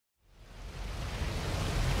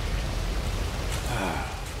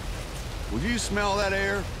Do you smell that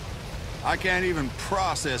air? I can't even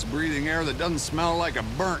process breathing air that doesn't smell like a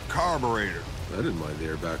burnt carburetor. I didn't mind the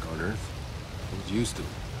air back on Earth. I was used to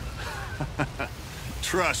it.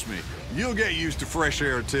 Trust me, you'll get used to fresh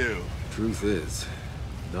air too. Truth is,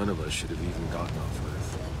 none of us should have even gotten off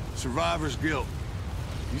Earth. Survivor's guilt.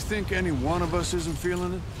 You think any one of us isn't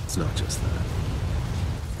feeling it? It's not just that.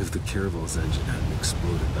 If the Caravel's engine hadn't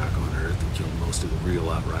exploded back on Earth and killed most of the real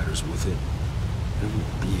Outriders with it, there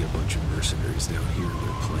would be a bunch of mercenaries down here in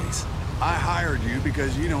their place. I hired you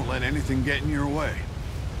because you don't let anything get in your way.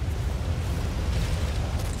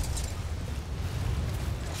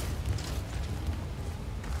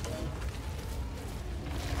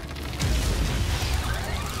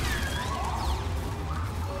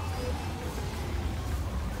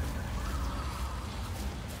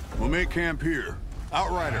 We'll make camp here.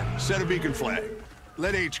 Outrider, set a beacon flag.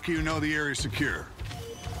 Let HQ know the area's secure.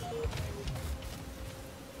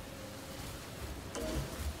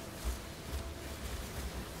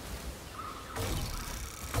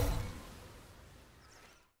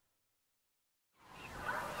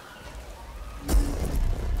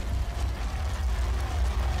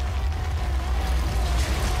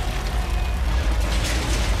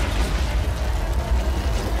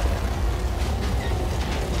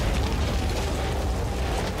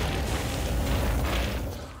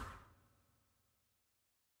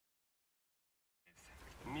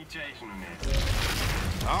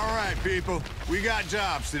 All right, people. We got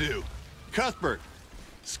jobs to do. Cuthbert,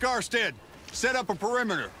 Scarstead, set up a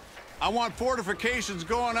perimeter. I want fortifications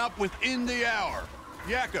going up within the hour.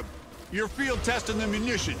 Jakob, you're field testing the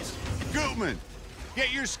munitions. Gutman,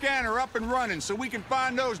 get your scanner up and running so we can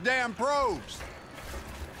find those damn probes.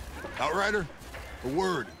 Outrider, a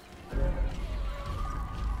word.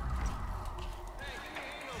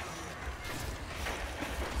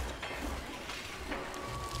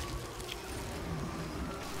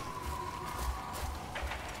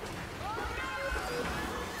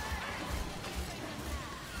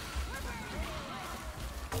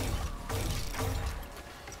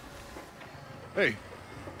 Hey,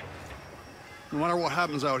 no matter what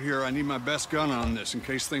happens out here, I need my best gun on this in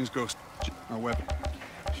case things go our weapon.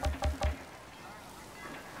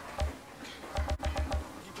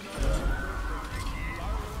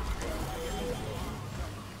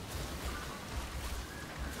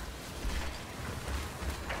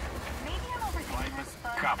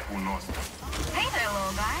 Hey there,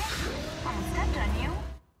 little guy. Almost stepped on you.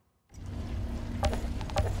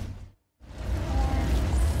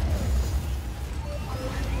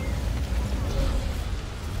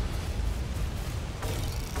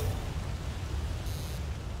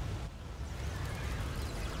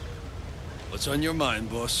 What's on your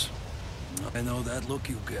mind, boss? I know that look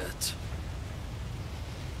you get.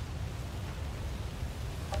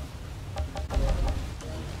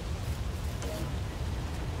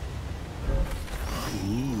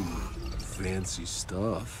 Fancy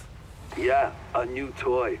stuff. Yeah, a new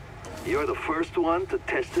toy. You're the first one to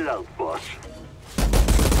test it out, boss.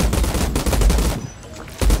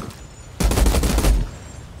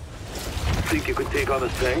 Think you could take on a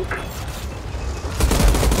tank?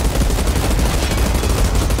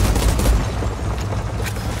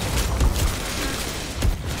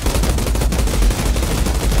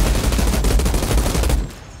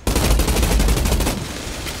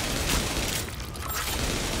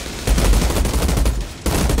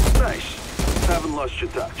 Lost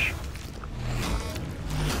your touch.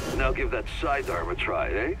 Now give that sidearm a try,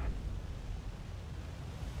 eh?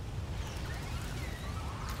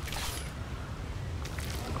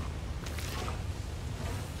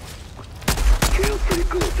 Feels pretty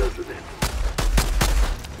good, doesn't it?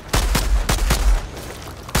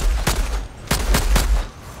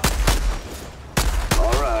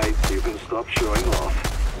 All right, you can stop showing off.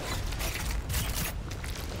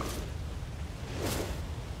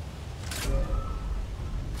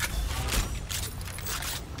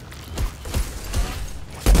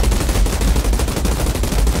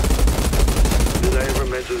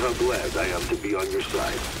 How glad I am to be on your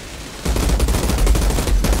side.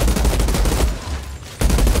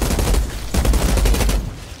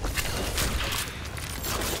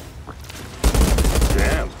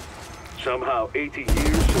 Damn. Somehow 80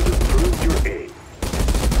 years has improved your aim.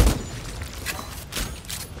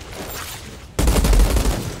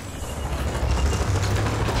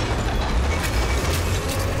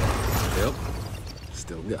 Yep.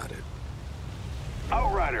 Still got it.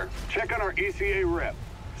 Outrider, check on our ECA rep.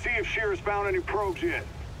 See if Shearer's found any probes yet.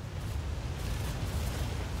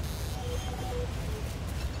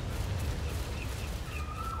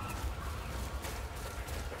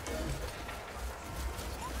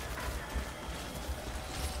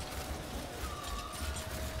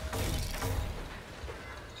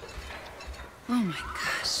 Oh my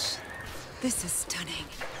gosh. This is stunning.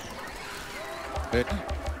 Hey.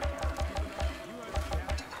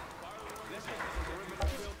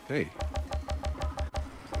 Hey.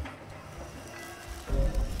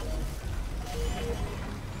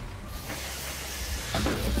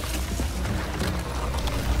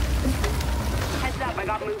 Heads up, I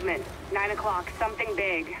got movement. 9 o'clock, something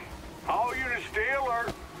big. All units stay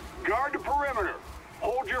alert. Guard the perimeter.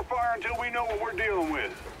 Hold your fire until we know what we're dealing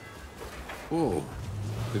with. Whoa.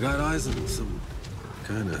 They got eyes on some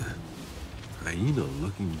kind of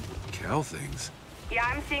hyena-looking cow things. Yeah,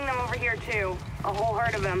 I'm seeing them over here too. A whole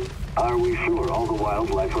herd of them. Are we sure all the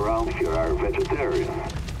wildlife around here are vegetarian?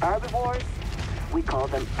 Herbivores? We call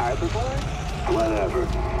them herbivores? Whatever.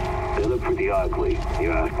 They look pretty ugly,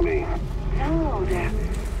 you ask me. No,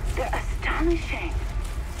 they're astonishing.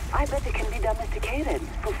 I bet they can be domesticated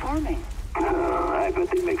for farming. I bet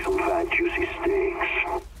they make some fat, juicy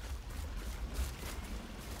steaks.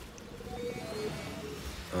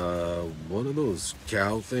 One of those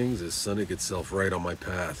cow things is sunning itself right on my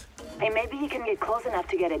path. Hey, maybe you can get close enough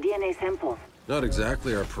to get a DNA sample. Not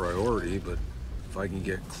exactly our priority, but if I can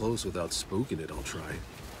get close without spooking it, I'll try.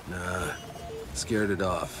 Nah, scared it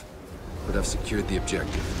off. But I've secured the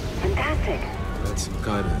objective. Fantastic. That's some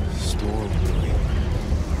kind of storm brewing.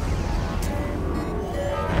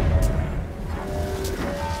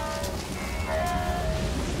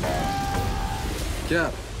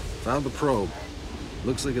 Cap, found the probe.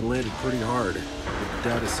 Looks like it landed pretty hard, but the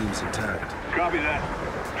data seems intact. Copy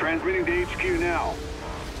that. Transmitting to HQ now.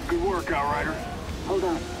 Good work, Outrider. Hold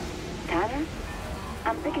on. Tanner?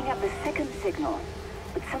 I'm picking up the second signal,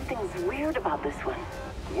 but something's weird about this one.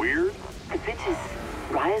 Weird? The pitch is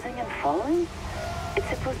rising and falling? It's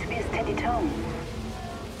supposed to be a steady tone.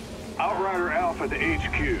 Outrider Alpha to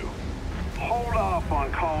HQ. Hold off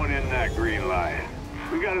on calling in that green light.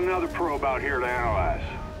 We got another probe out here to analyze.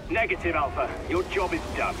 Negative, Alpha. Your job is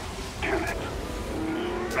done. Damn it.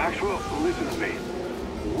 Maxwell, listen to me.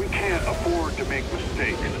 We can't afford to make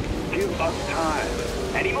mistakes. Give us time.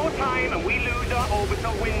 Any more time and we lose our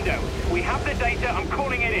orbital window. We have the data, I'm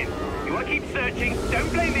calling it in. You want to keep searching,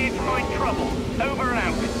 don't blame me to find trouble. Over and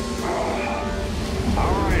out.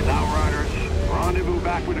 All right, Outriders. Rendezvous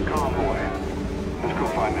back with the convoy. Let's go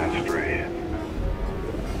find that stray.